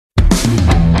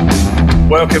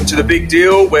Welcome to The Big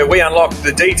Deal, where we unlock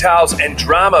the details and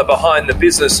drama behind the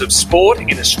business of sport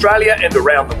in Australia and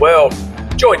around the world.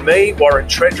 Join me, Warren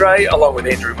Tredrea, along with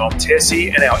Andrew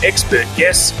Montesi and our expert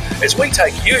guests as we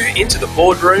take you into the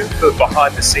boardroom for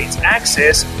behind-the-scenes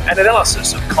access and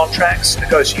analysis of contracts,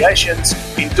 negotiations,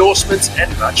 endorsements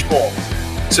and much more.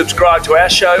 Subscribe to our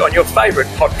show on your favourite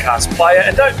podcast player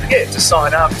and don't forget to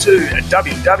sign up to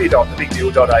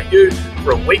www.thebigdeal.au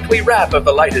for a weekly wrap of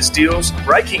the latest deals,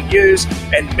 breaking news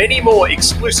and many more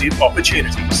exclusive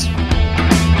opportunities.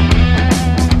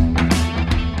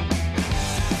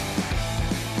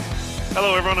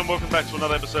 Hello everyone and welcome back to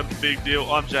another episode of The Big Deal.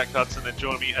 I'm Jack Hudson and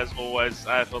joining me as always,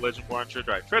 AFL legend Warren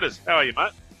Tredrea. Tredders, how are you,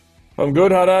 mate? I'm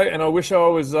good, Hutto, and I wish I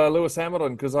was Lewis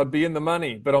Hamilton because I'd be in the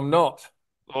money, but I'm not.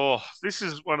 Oh, this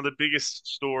is one of the biggest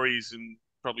stories in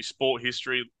probably sport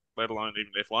history, let alone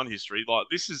even F1 history. Like,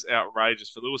 this is outrageous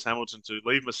for Lewis Hamilton to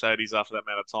leave Mercedes after that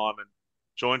amount of time and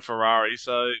join Ferrari.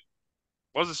 So,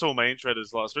 what does this all mean,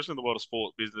 Tredders? Like, especially in the world of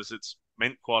sport business, it's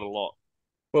meant quite a lot.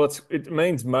 Well, it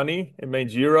means money, it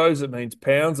means euros, it means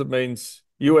pounds, it means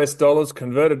US dollars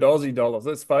converted to Aussie dollars.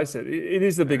 Let's face it, it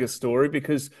is the biggest story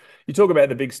because you talk about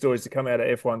the big stories that come out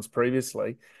of F1s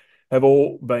previously have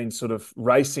all been sort of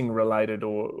racing related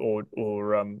or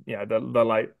the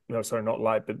late, no, sorry, not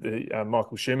late, but the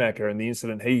Michael Schumacher and the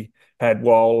incident he had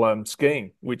while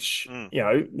skiing, which,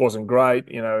 wasn't great.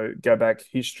 Go back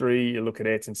history, you look at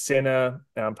Ayrton Senna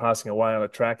passing away on a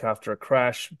track after a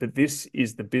crash, but this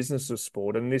is the business of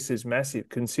sport and this is massive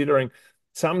considering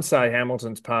some say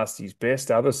Hamilton's past his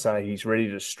best, others say he's ready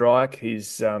to strike.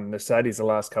 His Mercedes the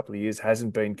last couple of years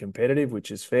hasn't been competitive, which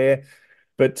is fair.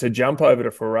 But to jump over to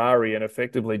Ferrari and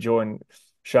effectively join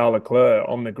Charles Leclerc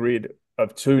on the grid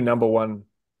of two number one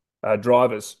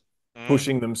drivers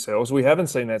pushing themselves, we haven't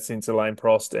seen that since Alain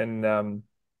Prost and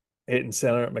Ayrton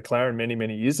Senna at McLaren many,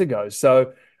 many years ago.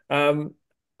 So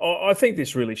I think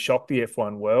this really shocked the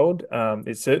F1 world.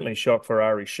 It certainly shocked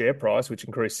Ferrari's share price, which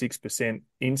increased 6%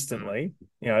 instantly.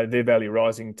 Their value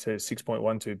rising to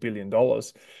 $6.12 billion.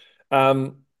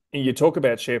 You talk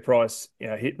about share price,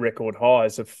 hit record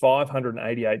highs of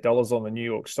 $588 on the New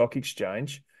York Stock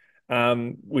Exchange,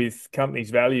 with company's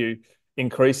value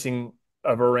increasing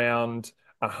of around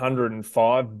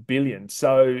 $105 billion.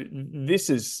 So this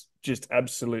is just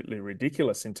absolutely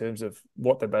ridiculous in terms of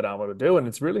what they've been able to do. And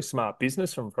it's really smart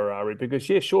business from Ferrari because,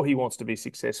 yeah, sure, he wants to be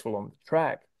successful on the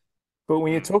track. But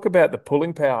when you talk about the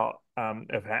pulling power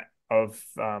of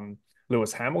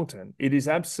Lewis Hamilton, it is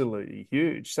absolutely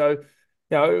huge. So,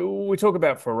 we talk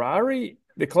about Ferrari,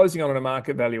 they're closing on a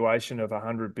market valuation of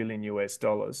 $100 billion US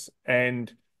dollars,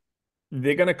 and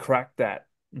they're going to crack that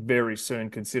very soon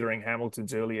considering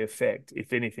Hamilton's early effect,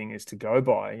 if anything is to go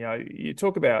by. You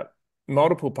talk about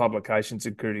multiple publications,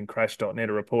 including Crash.net,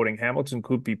 are reporting Hamilton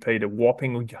could be paid a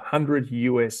whopping $100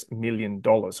 million,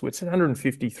 which is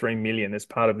 $153 million as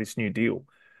part of this new deal.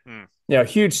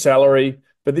 Huge salary,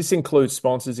 but this includes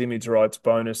sponsors, image rights,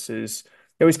 bonuses.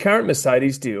 His current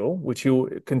Mercedes deal, which he'll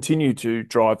continue to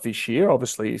drive this year,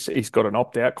 obviously he's got an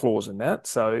opt-out clause in that,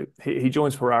 so he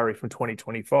joins Ferrari from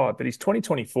 2025. But his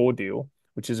 2024 deal,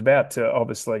 which is about to,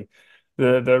 obviously,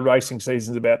 the racing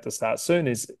season's about to start soon,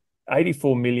 is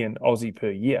 84 million Aussie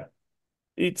per year.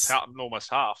 It's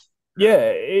almost half. Yeah,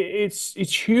 it's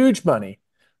huge money.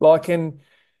 And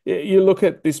you look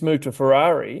at this move to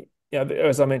Ferrari.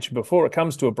 As I mentioned before, it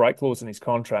comes to a break clause in his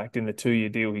contract in the 2-year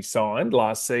deal he signed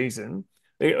last season.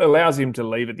 It allows him to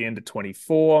leave at the end of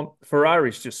 24.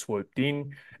 Ferrari's just swooped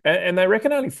in, and they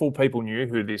reckon only 4 people knew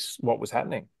what was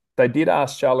happening. They did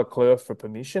ask Charles Leclerc for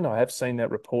permission. I have seen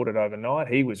that reported overnight.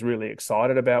 He was really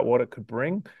excited about what it could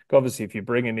bring. Obviously, if you're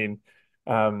bringing in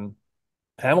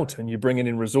Hamilton, you're bringing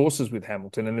in resources with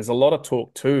Hamilton, and there's a lot of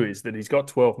talk too is that he's got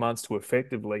 12 months to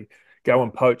effectively go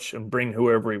and poach and bring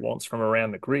whoever he wants from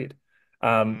around the grid.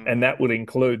 And that would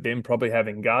include them probably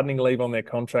having gardening leave on their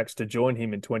contracts to join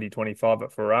him in 2025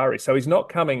 at Ferrari. So he's not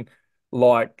coming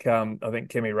like I think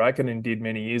Kimi Räikkönen did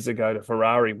many years ago to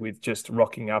Ferrari with just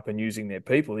rocking up and using their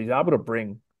people. He's able to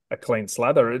bring a clean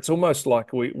slather. It's almost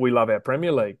like we love our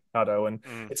Premier League, Hutto, and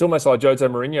it's almost like Jose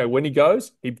Mourinho. When he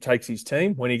goes, he takes his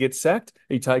team. When he gets sacked,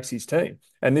 he takes his team.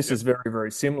 And this is very,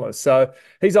 very similar. So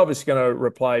he's obviously going to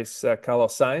replace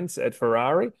Carlos Sainz at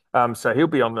Ferrari. So he'll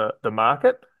be on the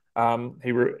market.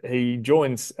 He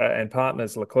joins and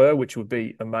partners Leclerc, which would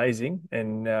be amazing.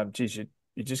 And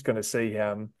you're just going to see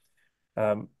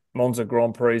Monza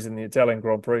Grand Prix and the Italian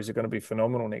Grand Prix are going to be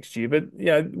phenomenal next year. But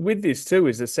with this too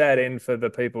is a sad end for the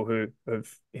people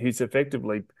who's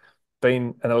effectively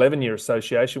been an 11-year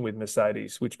association with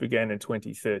Mercedes, which began in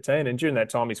 2013. And during that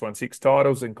time, he's won 6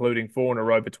 titles, including 4 in a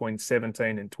row between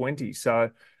 17 and 20.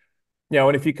 So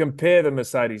And if you compare the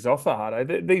Mercedes offer,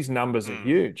 Hardo, these numbers are Mm.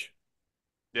 huge.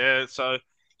 Yeah, so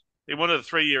he wanted a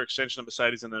 3-year extension of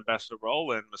Mercedes and an ambassador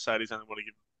role, and Mercedes only wanted to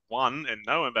give him one and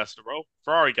no ambassador role.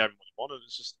 Ferrari gave him what he wanted.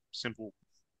 It's just simple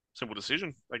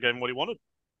decision. They gave him what he wanted.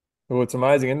 Well, it's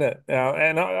amazing, isn't it?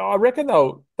 And I reckon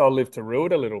they'll live to rue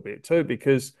it a little bit too,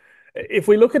 because if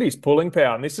we look at his pulling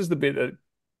power, and this is the bit that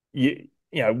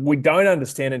we don't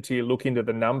understand until you look into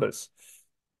the numbers.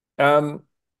 Um,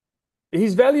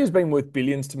 his value has been worth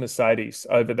billions to Mercedes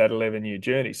over that 11-year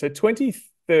journey. So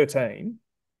 2013,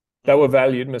 they Mm. were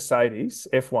valued, Mercedes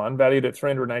F1, valued at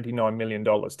 $389 million.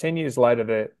 10 years later,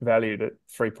 they're valued at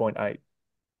 $3.8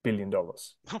 billion. No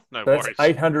That's worries.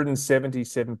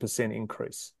 877%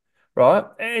 increase, right?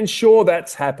 And sure,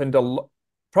 that's happened a lot.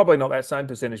 Probably not that same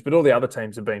percentage, but all the other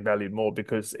teams have been valued more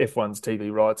because F1's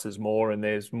TV rights is more and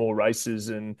there's more races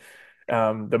and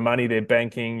the money they're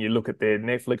banking. You look at their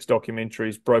Netflix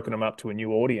documentaries, broken them up to a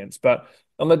new audience. But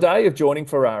on the day of joining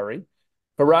Ferrari,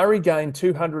 Ferrari gained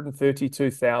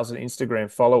 232,000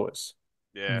 Instagram followers.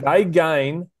 Yeah, They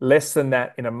gain less than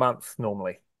that in a month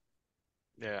normally.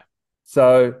 yeah.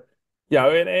 So,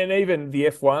 and even the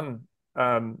F1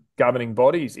 governing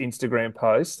body's Instagram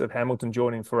post of Hamilton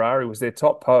joining Ferrari was their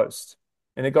top post,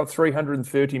 and it got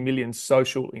 330 million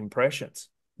social impressions.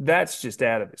 That's just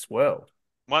out of this world.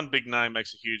 One big name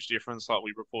makes a huge difference, like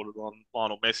we reported on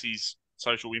Lionel Messi's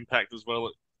social impact as well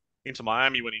at Inter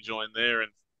Miami when he joined there,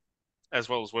 and as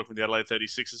well as working with the Adelaide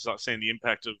 36ers, like seeing the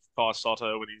impact of Kai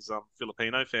Soto and his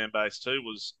Filipino fan base too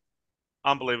was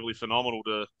unbelievably phenomenal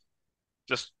to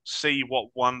just see what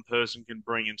one person can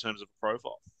bring in terms of a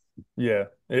profile. Yeah,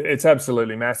 it's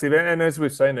absolutely massive. And as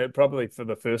we've seen, it probably for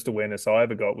the first awareness I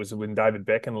ever got was when David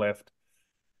Beckham left.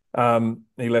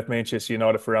 He left Manchester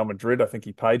United for Real Madrid. I think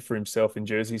he paid for himself in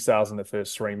jersey sales in the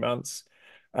first 3 months.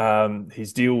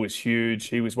 His deal was huge.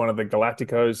 He was one of the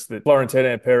Galacticos that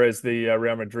Florentino Perez, the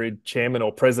Real Madrid chairman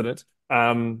or president,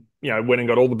 went and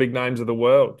got all the big names of the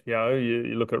world.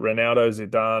 You look at Ronaldo,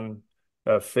 Zidane,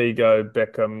 Figo,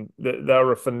 Beckham.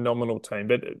 They're a phenomenal team.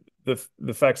 But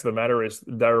the facts of the matter is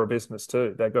they're a business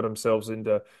too. They got themselves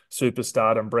into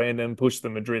superstardom, branding, pushed the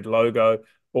Madrid logo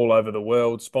all over the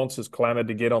world. Sponsors clamored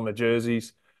to get on the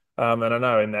jerseys. And I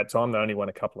know in that time they only won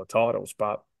a couple of titles,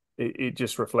 but it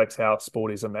just reflects how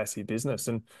sport is a massive business.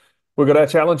 And we've got our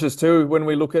challenges too when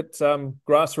we look at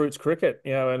grassroots cricket,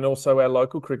 and also our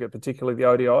local cricket, particularly the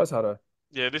ODIs, Hutto.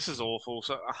 Yeah, this is awful.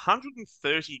 So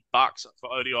 $130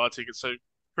 for ODI tickets. So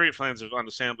cricket fans have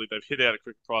understandably they've hit out a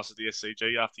cricket price at the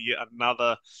SCG after yet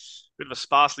another bit of a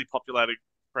sparsely populated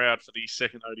crowd for the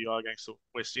second ODI against the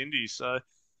West Indies. So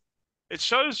it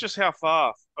shows just how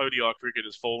far ODI cricket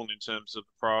has fallen in terms of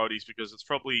the priorities because it's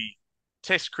probably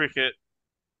Test cricket,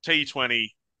 T20,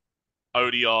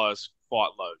 ODIs quite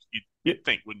low. Yeah, You'd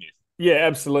think, wouldn't you? yeah,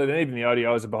 absolutely. And even the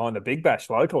ODIs are behind the Big Bash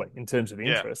locally in terms of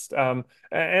Yeah. interest. And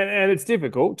it's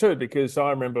difficult too because I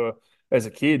remember as a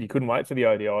kid you couldn't wait for the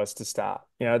ODIs to start.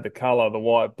 The colour, the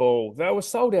white ball, they were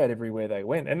sold out everywhere they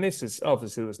went. And this is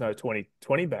obviously there was no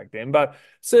 2020 back then, but Mm.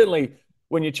 certainly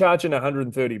when you're charging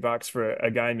 $130 for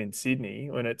a game in Sydney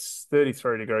when it's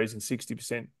 33 degrees and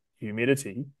 60%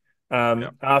 humidity, Yeah.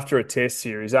 after a test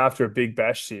series, after a Big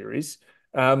Bash series,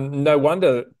 no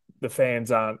wonder the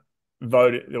fans aren't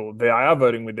voting, or they are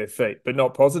voting with their feet, but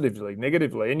not positively,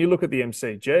 negatively. And you look at the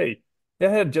MCG, they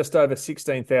had just over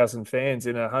 16,000 fans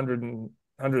in a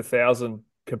 100,000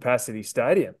 capacity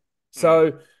stadium. Mm.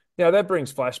 So, that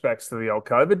brings flashbacks to the old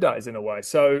COVID days in a way.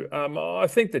 So, I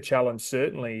think the challenge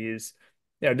certainly is,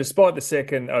 despite the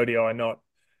second ODI not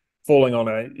falling on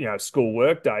a school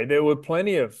work day, there were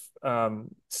plenty of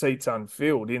seats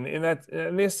unfilled in that.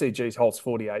 And the SCG holds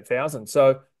 48,000.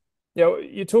 So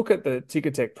you took at the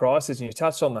Ticketek prices and you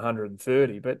touched on the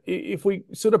 130, but if we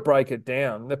sort of break it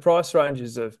down, the price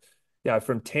ranges of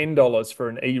from $10 for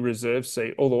an E reserve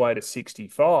seat all the way to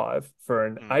 65 for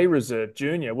an Mm. A reserve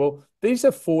junior. Well, these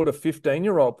are 4 to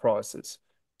 15-year-old prices.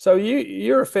 So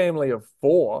you're a family of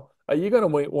four. Are you going to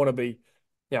want to be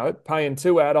paying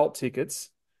two adult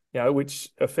tickets, which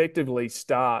effectively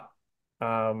start,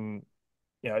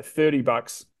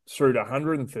 $30 through to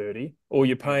 130, or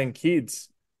you're Mm. paying kids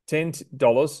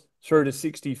 $10 through to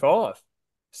 65.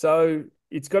 So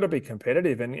it's got to be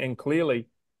competitive. And clearly,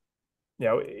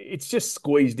 it's just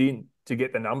squeezed in to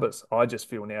get the numbers. I just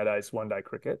feel nowadays one day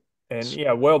cricket. And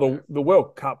well, Yeah. the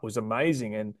World Cup was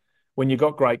amazing. And when you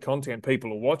got great content, people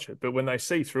will watch it. But when they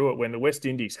see through it, when the West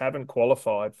Indies haven't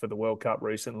qualified for the World Cup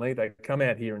recently, they come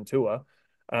out here and tour.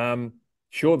 Um,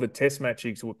 sure, the test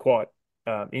matches were quite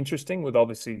interesting with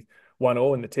obviously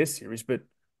 1-1 in the test series. But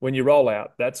when you roll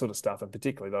out that sort of stuff, and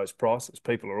particularly those prices,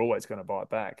 people are always going to buy it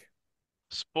back.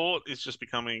 Sport is just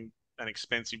becoming an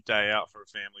expensive day out for a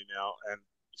family now, and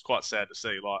it's quite sad to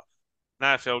see. Like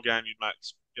an AFL game, you'd make,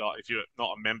 like, if you're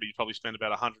not a member, you probably spend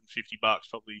about $150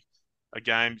 probably a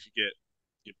game. If you get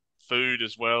your food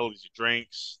as well as your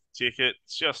drinks, ticket,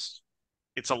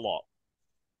 it's a lot.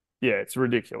 Yeah, it's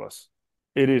ridiculous.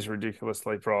 It is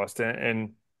ridiculously priced,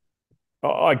 and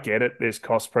I get it. There's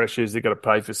cost pressures. They've got to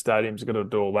pay for stadiums. They've got to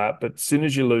do all that. But as soon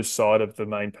as you lose sight of the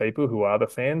main people who are the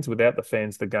fans, without the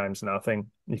fans, the game's nothing.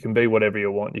 You can be whatever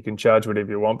you want. You can charge whatever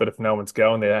you want. But if no one's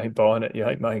going there, ain't buying it, you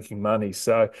ain't making money.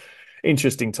 So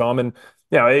interesting time. And,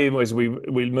 even as we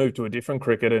move to a different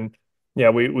cricket, and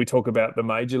we talk about the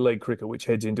Major League Cricket, which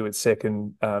heads into its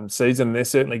second season. They're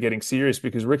certainly getting serious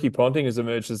because Ricky Ponting has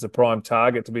emerged as the prime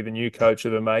target to be the new coach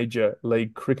of the Major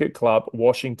League Cricket club,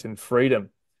 Washington Freedom,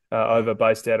 over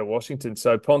based out of Washington.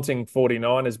 So Ponting,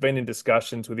 49, has been in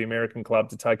discussions with the American club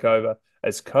to take over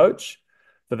as coach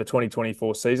for the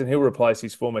 2024 season. He'll replace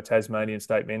his former Tasmanian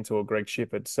state mentor, Greg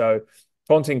Shipperd. So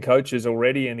Ponting coaches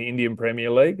already in the Indian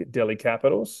Premier League, Delhi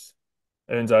Capitals,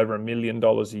 earns over $1 million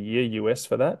a year US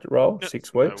for that role, Yep,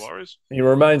 6 weeks. no worries. He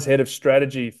remains head of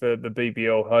strategy for the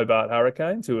BBL Hobart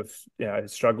Hurricanes, who have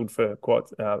struggled for quite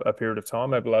a period of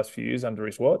time over the last few years under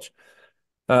his watch.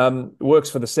 Works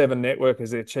for the Seven Network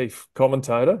as their chief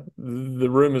commentator. The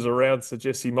rumours around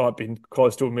suggest he might be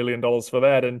close to $1 million for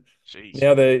that. And Jeez.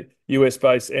 now the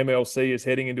US-based MLC is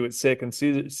heading into its second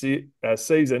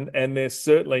season, and they're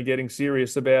certainly getting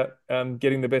serious about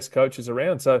getting the best coaches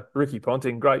around. So Ricky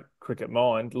Ponting, great cricket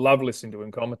mind, love listening to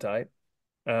him commentate,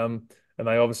 and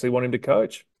they obviously want him to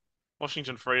coach.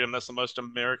 Washington Freedom, that's the most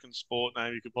American sport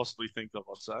name you could possibly think of,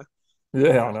 I'd say.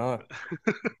 Yeah, I know.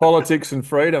 Politics and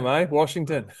freedom, eh?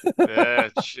 Washington. Yeah,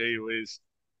 gee whiz.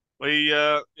 We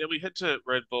head to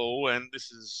Red Bull, and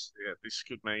this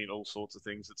could mean all sorts of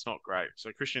things. It's not great.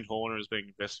 So Christian Horner is being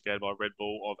investigated by Red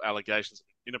Bull of allegations of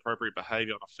inappropriate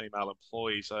behaviour on a female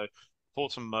employee. So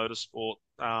reports from Motorsport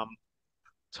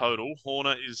Total,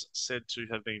 Horner is said to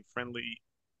have been friendly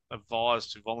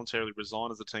advised to voluntarily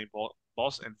resign as the team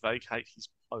boss and vacate his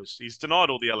post. He's denied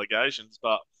all the allegations,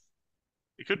 but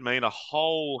it could mean a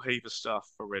whole heap of stuff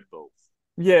for Red Bull.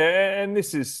 Yeah, and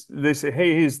this. He is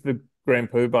the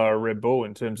Grand Poobah of Red Bull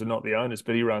in terms of not the owners,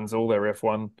 but he runs all their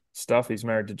F1 stuff. He's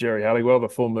married to Jerry Halliwell, the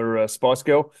former Spice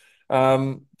Girl.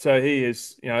 So he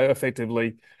is,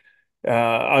 effectively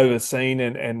overseen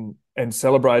and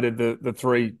celebrated the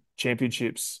three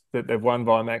championships that they've won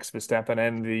by Max Verstappen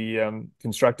and the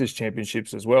constructors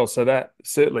championships as well. So that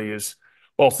certainly is,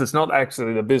 whilst it's not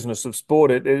actually the business of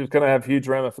sport, it's going to have huge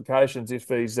ramifications if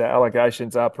these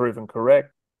allegations are proven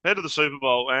correct. Head to the Super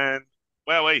Bowl, and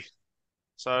wowee.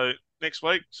 So next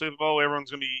week, Super Bowl,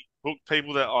 everyone's going to be hooked.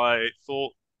 People that I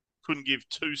thought couldn't give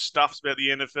two stuffs about the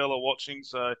NFL are watching.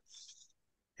 So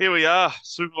here we are,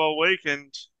 Super Bowl week,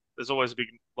 and there's always a big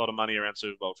lot of money around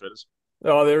Super Bowl traders.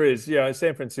 Oh, there is. Yeah,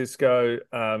 San Francisco,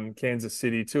 Kansas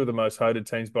City, two of the most hated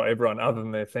teams by everyone other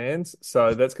than their fans.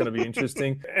 So that's going to be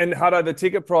interesting. And Hutto, the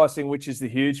ticket pricing, which is the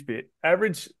huge bit,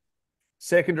 average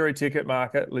secondary ticket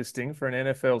market listing for an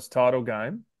NFL's title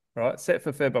game, right, set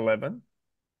for Feb 11,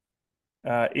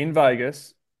 in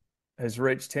Vegas, has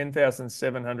reached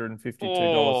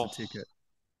 $10,752 a ticket.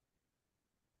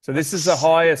 So this is the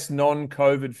highest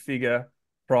non-COVID figure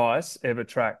price ever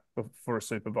tracked for a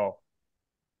Super Bowl.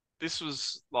 This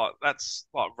was that's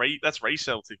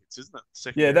resale tickets, isn't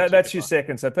it? That's your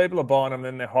second. So people are buying them,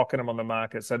 then they're hocking them on the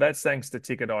market. So that's thanks to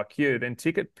Ticket IQ. Then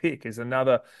Ticket Pick is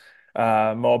another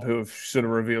mob who have sort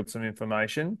of revealed some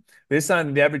information. They're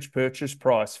saying the average purchase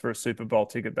price for a Super Bowl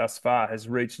ticket thus far has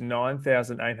reached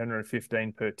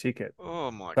 $9,815 per ticket.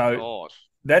 Oh my God.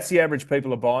 That's the average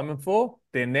people are buying them for.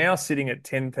 They're now sitting at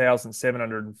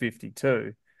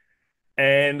 $10,752.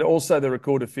 And also the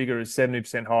recorded figure is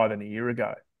 70% higher than a year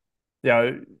ago.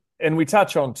 And we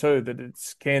touch on too that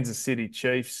it's Kansas City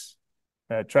Chiefs,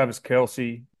 Travis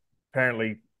Kelce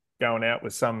apparently going out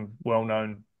with some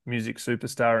well-known music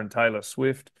superstar and Taylor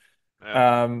Swift.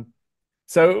 Yeah.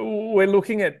 So we're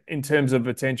looking at, in terms of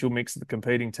potential mix of the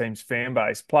competing team's fan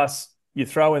base, plus you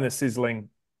throw in the sizzling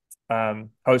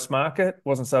host market. It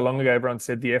wasn't so long ago everyone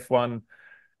said the F1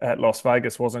 at Las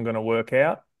Vegas wasn't going to work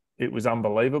out. It was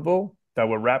unbelievable. They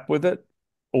were wrapped with it.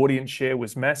 Audience share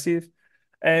was massive.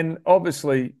 And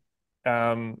obviously,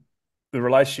 the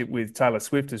relationship with Taylor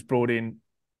Swift has brought in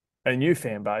a new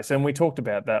fan base. And we talked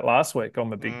about that last week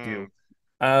on The Big Deal.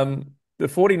 The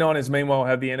 49ers, meanwhile,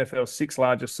 have the NFL's sixth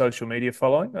largest social media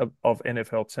following of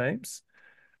NFL teams.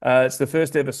 It's the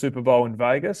first ever Super Bowl in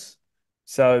Vegas.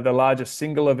 So the largest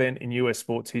single event in US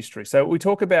sports history. So we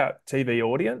talk about TV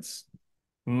audience,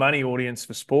 money audience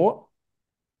for sport.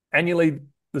 Annually,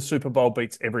 the Super Bowl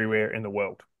beats everywhere in the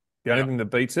world. The only Yeah. thing that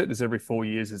beats it is every 4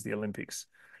 years is the Olympics.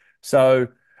 So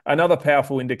another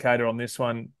powerful indicator on this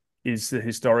one is the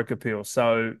historic appeal.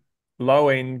 So low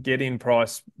end get in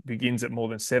price begins at more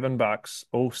than $7,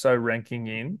 also ranking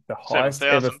in the highest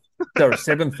ever.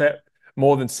 7,000. Sorry,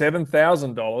 more than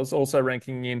 $7,000, also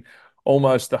ranking in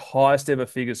almost the highest ever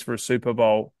figures for a Super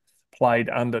Bowl played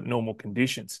under normal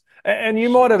conditions. And you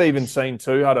might have even Jesus. seen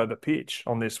too, Hutto, the pitch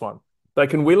on this one. They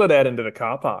can wheel it out into the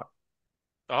car park.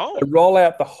 They Oh, roll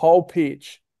out the whole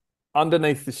pitch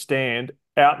underneath the stand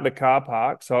out in the car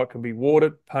park so it can be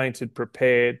watered, painted,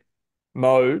 prepared,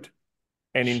 mowed,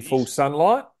 and in full Jesus.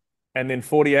 sunlight. And then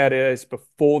 48 hours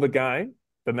before the game,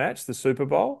 the match, the Super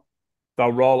Bowl,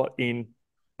 they'll roll it in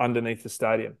underneath the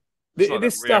stadium. It's like that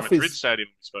This Real stuff Madrid is stadium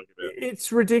we spoke about.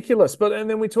 it's ridiculous. But and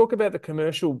then we talk about the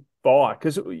commercial buy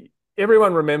because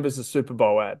everyone remembers the Super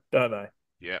Bowl ad, don't they?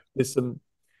 Yeah. There's some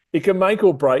it can make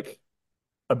or break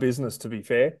a business, to be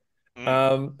fair.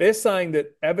 Mm. They're saying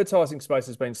that advertising space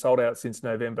has been sold out since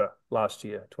November last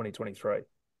year, 2023.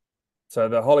 So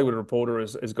the Hollywood Reporter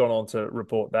has gone on to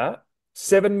report that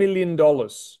 $7 million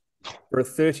for a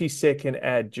 30-second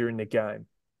ad during the game.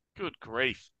 Good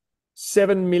grief.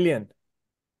 7 million.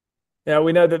 Now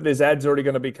we know that there's ads already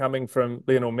going to be coming from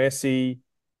Lionel Messi,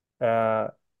 uh,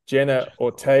 Jenna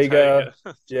Ortega, Ortega.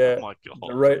 Oh yeah, my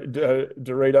God.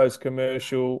 Doritos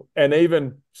commercial, and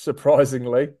even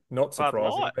surprisingly, not Bud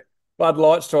surprisingly, Light. Bud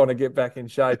Light's trying to get back in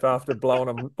shape after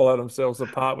blowing themselves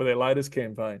apart with their latest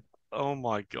campaign. Oh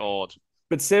my God.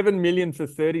 But 7 million for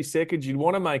 30 seconds, you'd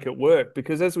want to make it work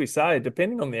because, as we say,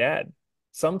 depending on the ad,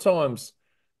 sometimes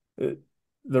the,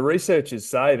 the researchers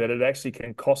say that it actually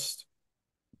can cost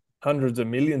hundreds of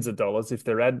millions of dollars if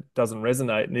their ad doesn't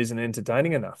resonate and isn't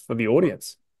entertaining enough for the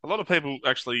audience. A lot of people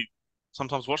actually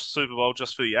sometimes watch the Super Bowl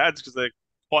just for the ads because they're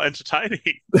quite entertaining.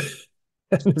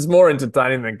 It's more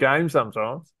entertaining than games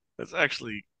sometimes. It's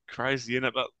actually crazy, isn't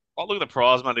it? But I look at the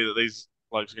prize money that these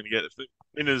blokes are going to get. If the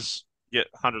winners get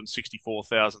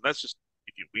 164,000, that's just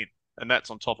if you win, and that's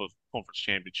on top of conference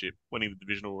championship, winning the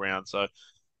divisional round.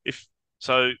 If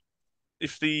so,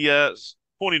 if the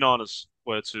 49ers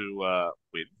were to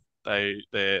win,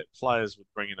 their players would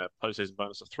bring in a postseason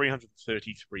bonus of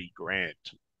 333 grand.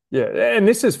 Yeah, and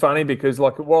this is funny because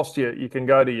like whilst you can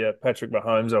go to your Patrick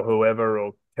Mahomes or whoever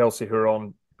or Kelsey who are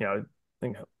on, I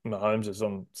think Mahomes is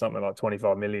on something like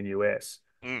 25 million US.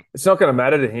 Mm, It's not going to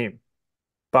matter to him.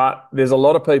 But there's a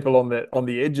lot of people on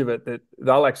the edge of it that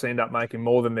they'll actually end up making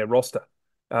more than their roster.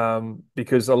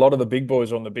 Because a lot of the big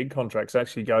boys on the big contracts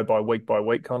actually go by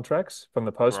week contracts from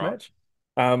the post right. match.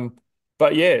 Um,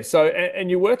 but yeah, so and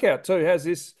you work out too, how's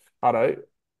this, I don't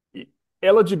know,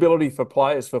 eligibility for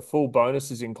players for full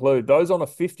bonuses include those on a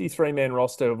 53-man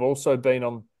roster have also been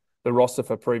on the roster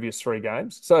for previous 3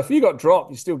 games. So if you got dropped,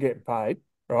 you're still getting paid,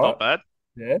 right? Not bad.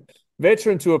 Yeah.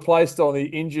 Veterans who are placed on the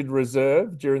injured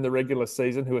reserve during the regular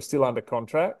season who are still under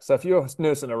contract. So if you're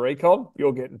nursing a recon,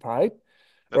 you're getting paid,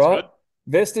 That's right? good.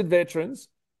 Vested veterans,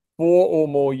 4 or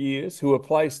more years, who are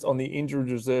placed on the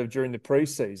injured reserve during the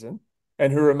preseason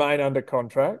and who remain under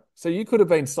contract. So you could have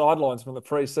been sidelines from the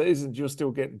preseason, you're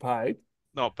still getting paid.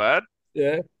 Not bad.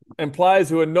 Yeah. And players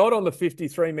who are not on the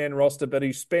 53-man roster, but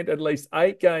who spent at least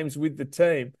 8 games with the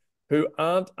team who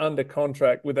aren't under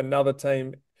contract with another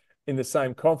team in the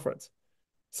same conference.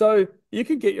 So you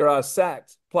could get your ass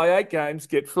sacked, play 8 games,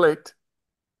 get flicked,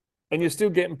 and you're still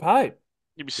getting paid.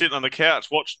 You'd be sitting on the couch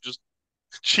watching, just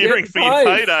cheering Getting for your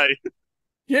paid. payday.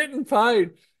 Getting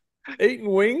paid. Eating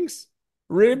wings,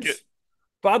 Get ribs,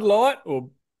 Bud Light, or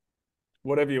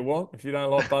whatever you want if you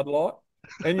don't like Bud Light,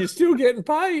 and you're still getting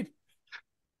paid.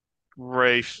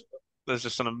 grief. There's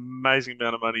just an amazing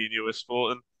amount of money in US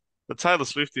sport, and the Taylor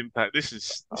Swift impact. This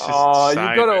is Oh,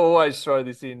 you've got insane, to man. always throw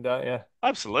this in, don't you?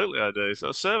 Absolutely, I do. So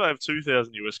a survey of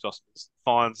 2,000 US customers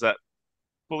finds that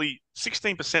fully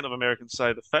 16% of Americans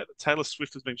say the fact that Taylor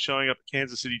Swift has been showing up at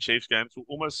Kansas City Chiefs games will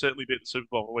almost certainly be at the Super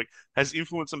Bowl in a week has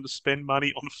influenced them to spend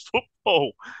money on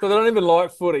football. So they don't even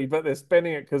like footy, but they're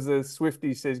spending it because the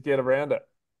Swifty says get around it.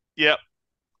 Yep.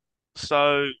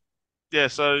 So yeah,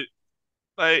 so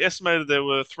they estimated there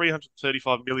were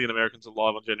 335 million Americans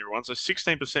alive on January 1. So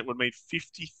 16% would mean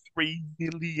 53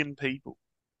 million people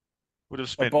would have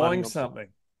By spent money buying on football,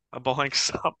 something. buying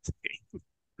something.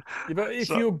 Yeah, but if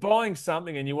So you were buying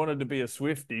something and you wanted to be a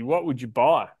Swifty, what would you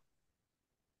buy?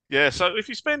 yeah, so if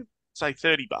you spend say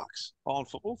 $30 on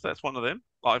football, if that's one of them.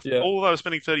 Like if Yeah. all those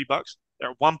spending $30,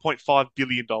 they're at $1.5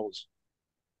 billion.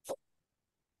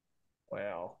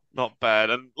 Wow. Not bad.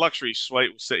 And luxury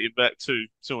suite will set you back to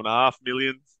 2.5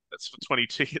 million. That's for 20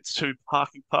 tickets, 2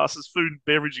 parking passes, food and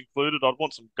beverage included. I'd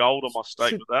want some gold on my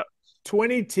steak So with that.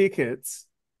 20 tickets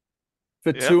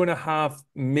for Yeah, 2.5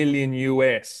 million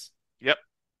US.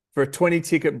 for a 20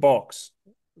 ticket box.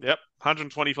 Yep,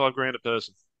 125 grand a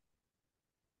person.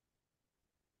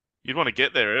 You'd want to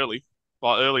get there early.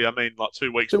 By early, I mean like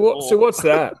 2 weeks So before. what's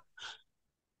that?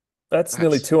 That's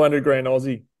nearly That's 200 grand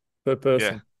Aussie per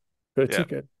yeah, person per yeah,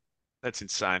 ticket. that's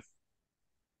insane.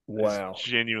 It's Wow.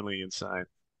 genuinely insane.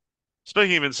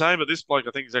 Speaking of insane, but this bloke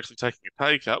I think is actually taking a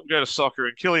pay cut. We go to soccer,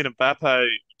 and Kylian Mbappe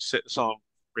set the song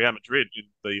Real Madrid in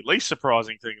the least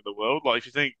surprising thing in the world. Like if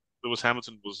you think Lewis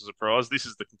Hamilton was a surprise, this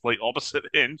is the complete opposite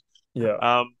end. Yeah.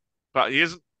 Um, but he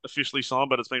isn't officially signed,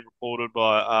 but it's been reported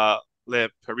by Le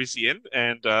Parisien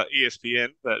and ESPN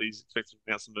that he's expected to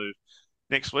announce the move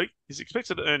next week. He's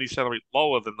expected to earn his salary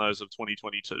lower than those of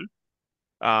 2022.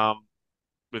 Um,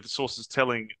 with sources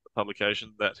telling the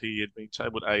publication that he had been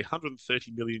tabled a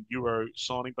 130 million euro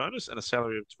signing bonus and a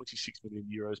salary of 26 million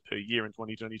euros per year in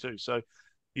 2022. So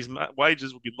his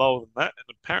wages will be lower than that,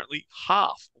 and apparently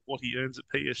half of what he earns at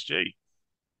PSG.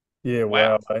 Yeah.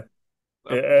 Wow. Wow. Mate.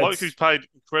 A Yeah, bloke who's paid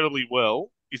incredibly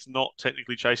well is not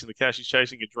technically chasing the cash. He's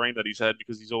chasing a dream that he's had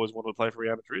because he's always wanted to play for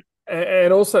Real Madrid.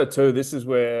 and also too, this is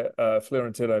where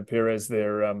Florentino Perez,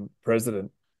 their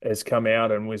president, has come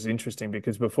out and was interesting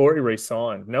because before he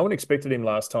re-signed, no one expected him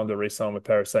last time to re-sign with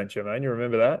Paris Saint-Germain. You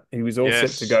remember that? He was all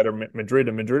set to Yes. go to Madrid,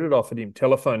 and Madrid had offered him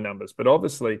telephone numbers, but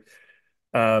obviously,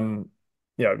 um,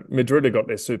 Madrid have got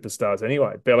their superstars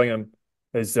anyway. Bellingham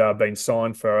has been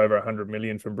signed for over 100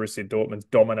 million from Borussia Dortmund,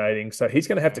 dominating. So he's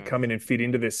going to have to Mm, come in and fit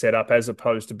into this setup as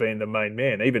opposed to being the main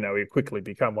man, even though he'll quickly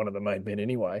become one of the main men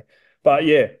anyway. But mm.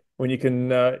 yeah, when you can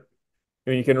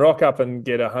rock up and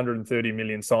get a 130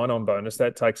 million sign-on bonus,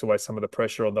 that takes away some of the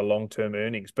pressure on the long-term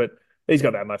earnings. But he's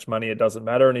got that much money, it doesn't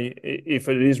matter. And if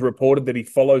it is reported that he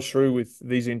follows through with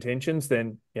these intentions,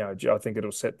 then I think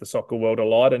it'll set the soccer world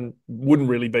alight and wouldn't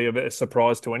really be a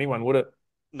surprise to anyone, would it?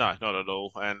 No, not at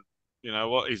all. And you know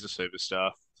what? He's a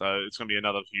superstar. So it's going to be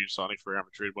another huge signing for Real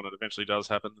Madrid when it eventually does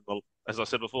happen. Well, as I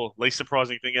said before, least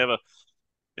surprising thing ever.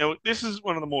 Now, this is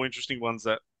one of the more interesting ones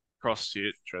that crossed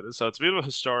here, Treaders. So it's a bit of a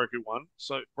historical one.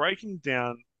 So breaking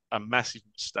down a massive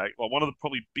mistake, well, one of the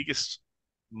probably biggest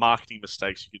marketing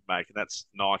mistakes you could make, and that's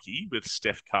Nike with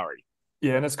Steph Curry.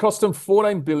 Yeah, and it's cost them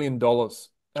 $14 billion.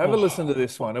 Have a listen to Oh,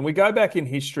 this one. And we go back in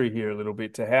history here a little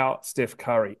bit to how Steph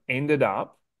Curry ended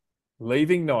up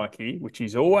leaving Nike, which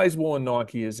he's always worn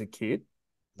Nike as a kid,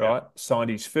 yep. right? Signed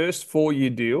his first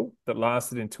 4-year deal that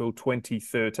lasted until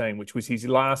 2013, which was his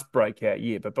last breakout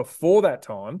year. But before that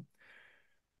time,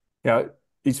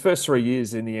 his first 3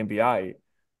 years in the NBA,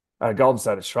 Golden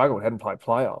State had struggled, hadn't played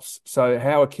playoffs. So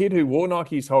how a kid who wore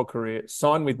Nike his whole career,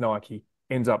 signed with Nike,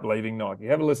 ends up leaving Nike.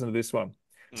 Have a listen to this one.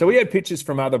 So we Hmm. had pictures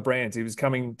from other brands. He was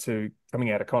coming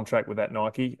out of contract with that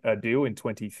Nike deal in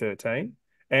 2013,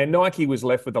 and Nike was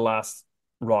left with the last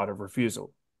right of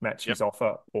refusal, match Yep. his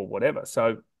offer or whatever.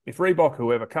 So if Reebok,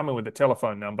 whoever, come in with a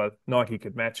telephone number, Nike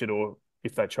could match it, or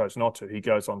if they chose not to, he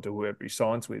goes on to whoever he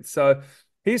signs with. So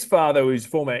his father, who's a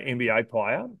former NBA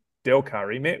player, Del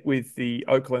Curry, met with the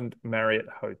Oakland Marriott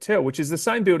Hotel, which is the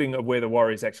same building of where the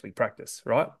Warriors actually practice,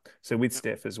 right? So with Yep.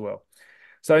 Steph as well.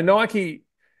 So Nike,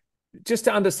 just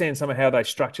to understand some of how they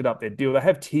structured up their deal, they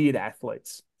have tiered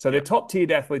athletes. So their Yep. top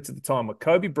tiered athletes at the time were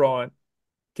Kobe Bryant,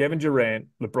 Kevin Durant,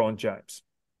 LeBron James.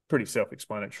 Pretty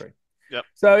self-explanatory. Yep.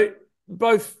 So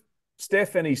both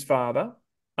Steph and his father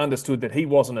understood that he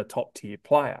wasn't a top tier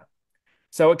player.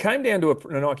 So it came down to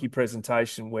a Nike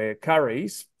presentation where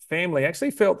Curry's family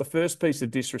actually felt the first piece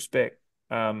of disrespect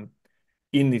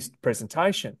in this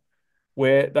presentation,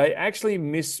 where they actually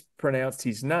mispronounced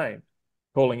his name,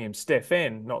 calling him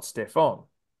Stefan, not Stefan.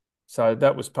 So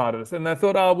that was part of it. And they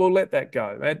thought, oh, we'll let that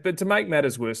go. But to make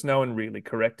matters worse, no one really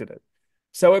corrected it.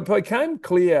 So it became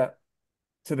clear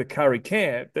to the Curry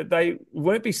camp that they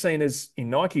weren't be seen as, in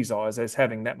Nike's eyes, as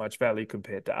having that much value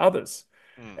compared to others.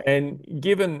 Hmm. And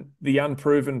given the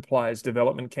unproven players'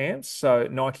 development camps, so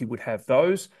Nike would have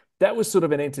those. That was sort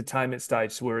of an entertainment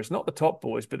stage, whereas not the top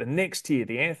boys, but the next tier,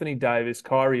 the Anthony Davis,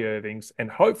 Kyrie Irvings,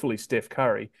 and hopefully Steph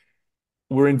Curry,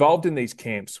 were involved in these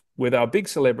camps where they were big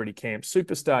celebrity camps,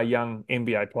 superstar young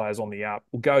NBA players on the up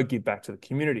will go give back to the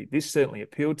community. This certainly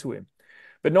appealed to him.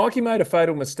 But Nike made a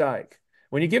fatal mistake.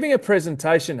 When you're giving a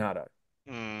presentation, Hutto,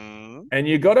 Hmm. and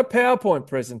you got a PowerPoint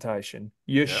presentation,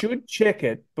 you Yep. should check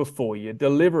it before you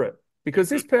deliver it. Because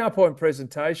this Good. PowerPoint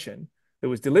presentation that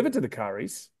was delivered to the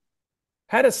Currys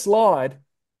had a slide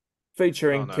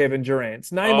Oh featuring no. Kevin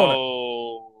Durant's name on it.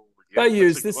 Oh, yep. They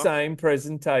That's a used the good one. same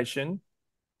presentation,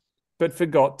 but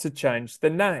forgot to change the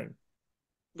name.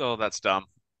 Oh, that's dumb.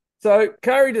 So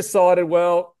Curry decided,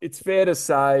 well, it's fair to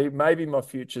say maybe my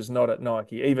future's not at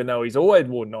Nike, even though he's always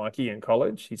worn Nike in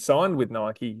college. He signed with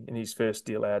Nike in his first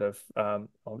deal out of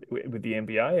with the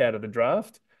NBA out of the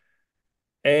draft.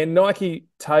 And Nike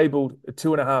tabled a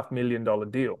 $2.5 million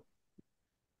deal.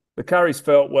 The Currys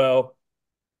felt, well,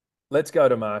 let's go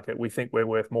to market. We think we're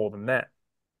worth more than that.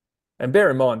 And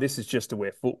bear in mind, this is just to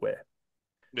wear footwear.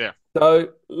 Yeah. So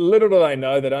little do they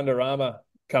know that Under Armour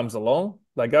comes along.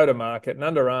 They go to market, and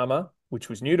Under Armour, which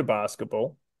was new to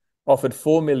basketball, offered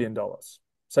 $4 million.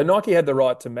 So Nike had the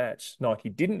right to match. Nike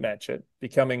didn't match it,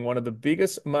 becoming one of the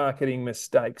biggest marketing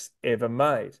mistakes ever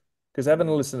made. Because having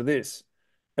a listen to this,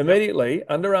 immediately,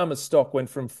 Under Armour's stock went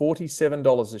from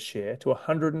 $47 a share to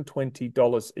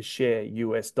 $120 a share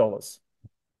US dollars,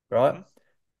 right?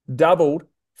 Mm-hmm. Doubled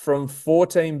from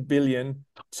 14 billion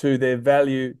to their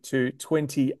value to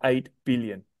 28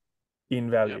 billion in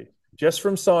value, just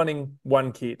from signing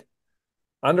one kid.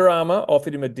 Under Armour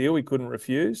offered him a deal he couldn't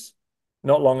refuse.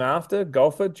 Not long after,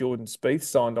 golfer Jordan Spieth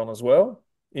signed on as well.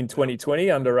 In 2020,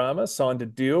 Under Armour signed a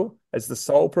deal as the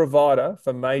sole provider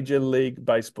for Major League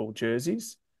Baseball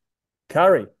jerseys.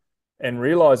 Curry, and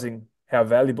realizing how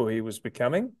valuable he was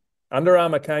becoming, Under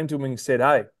Armour came to him and said,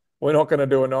 hey, we're not going to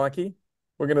do a Nike.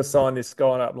 We're going to sign this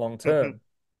guy up long term,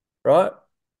 right?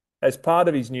 As part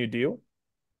of his new deal,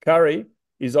 Curry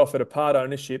is offered a part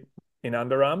ownership in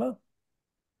Under Armour.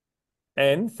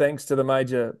 And thanks to the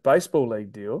Major Baseball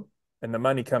League deal and the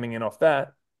money coming in off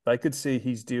that, they could see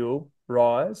his deal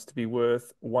rise to be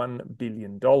worth $1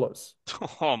 billion.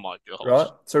 Oh, my gosh. Right?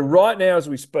 So right now as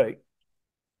we speak,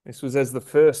 this was as the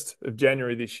 1st of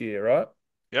January this year, right?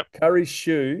 Yep. Curry's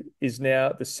shoe is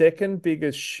now the second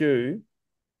biggest shoe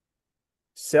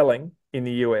selling in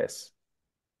the US.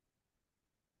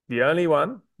 The only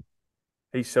one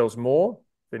he sells more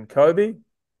than Kobe,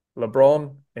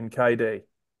 LeBron, and KD.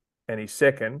 And he's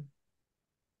second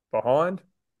behind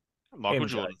Michael MJ.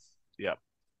 Jordan. Yep.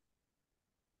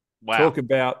 Wow. Talk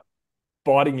about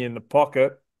biting you in the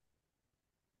pocket.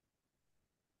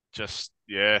 Just,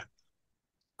 yeah.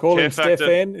 Call him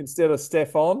Stefan instead of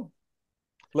Stefan.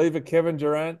 Leave a Kevin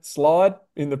Durant slide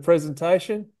in the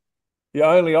presentation. You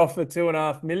only offer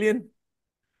 $2.5 million.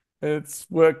 It's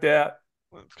worked out.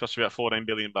 It's cost you about $14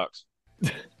 billion.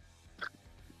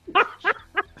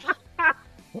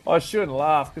 I shouldn't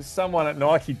laugh because someone at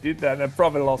Nike did that and they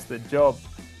probably lost their job.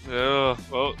 Oh,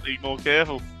 well, be more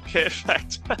careful. Care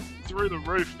factor through the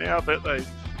roof now. I bet they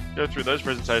go through those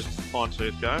presentations with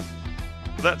fine-tooth comb.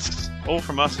 But that's all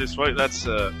from us this week. That's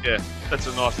that's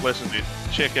a nice lesson to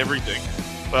check everything.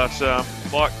 But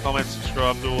like, comment,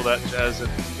 subscribe, do all that jazz,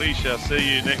 and we shall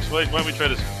see you next week, won't we,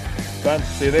 Treaders? Done.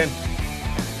 See you then.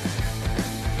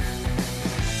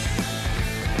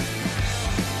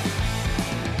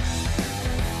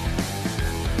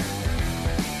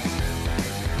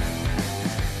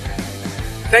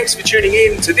 Thanks for tuning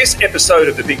in to this episode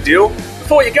of The Big Deal.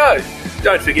 Before you go,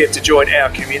 don't forget to join our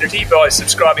community by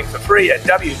subscribing for free at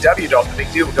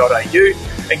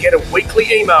www.thebigdeal.au and get a weekly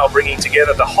email bringing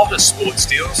together the hottest sports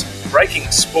deals,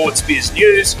 breaking sports biz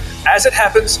news, as it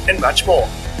happens, and much more.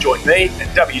 Join me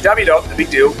at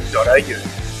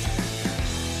www.thebigdeal.au.